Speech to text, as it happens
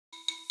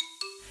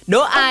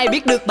Đố ai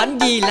biết được bánh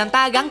gì làm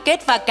ta gắn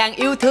kết và càng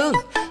yêu thương,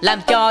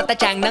 làm cho ta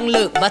tràn năng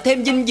lượng và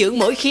thêm dinh dưỡng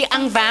mỗi khi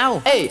ăn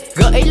vào. Ê,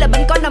 gợi ý là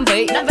bánh có 5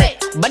 vị.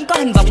 Bánh có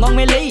hình vòng ngon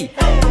mê ly,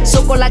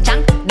 sô cô la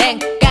trắng, đen,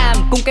 cam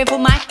cùng kem phô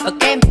mai và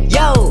kem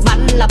dâu.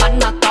 Bánh là bánh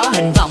mà có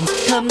hình vòng,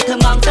 thơm thơm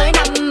ngon tới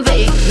 5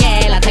 vị.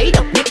 Nghe là thấy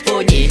độc nhất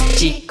vô nhị,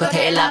 chỉ có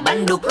thể là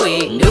bánh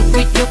Doowee.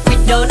 Doowee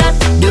Donut,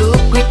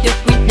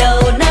 Doowee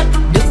Donut,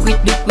 Doowee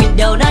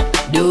Donut,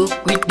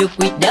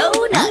 Doowee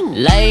Donut.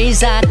 Lấy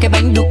ra cái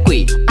bánh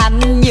Doowee,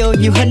 ăn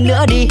nhiều hơn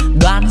nữa đi.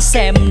 Đoán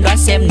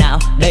xem nào,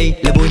 đây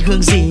là mùi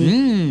hương gì?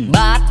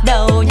 Bắt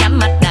đầu nhắm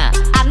mắt nè,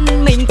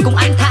 ăn mình cùng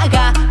ăn thả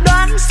ga.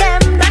 Đoán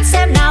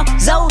xem nào,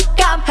 dâu,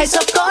 cam hay sô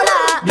cô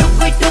la?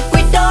 Doowee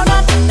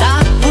Donut,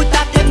 ta vui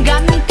ta thêm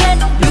gắn kết.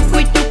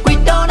 Doowee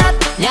Donut,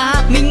 nhà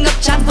mình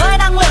ngập tràn với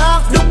năng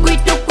lượng. Doowee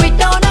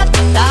Donut,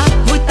 ta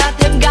vui ta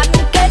thêm gắn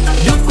kết.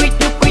 Doowee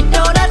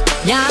Donut,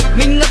 nhà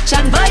mình ngập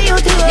tràn với yêu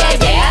thương.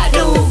 Yeah,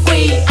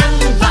 Doowee ăn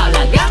vào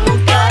là gắn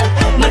kết,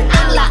 mình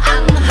ăn là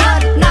ăn hết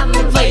 5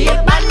 vị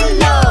bánh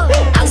luôn.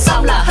 Ăn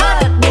xong là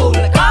hết buồn,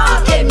 là có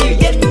thêm nhiều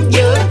dinh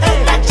dưỡng,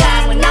 ta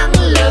tràn năng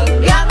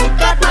lượng gắn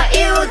kết mà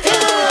yêu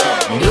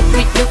thương.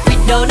 Doowee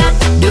Donut,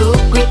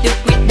 Doowee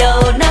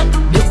Donut,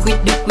 Doowee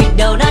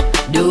Donut,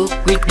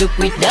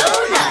 Doowee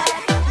Donut.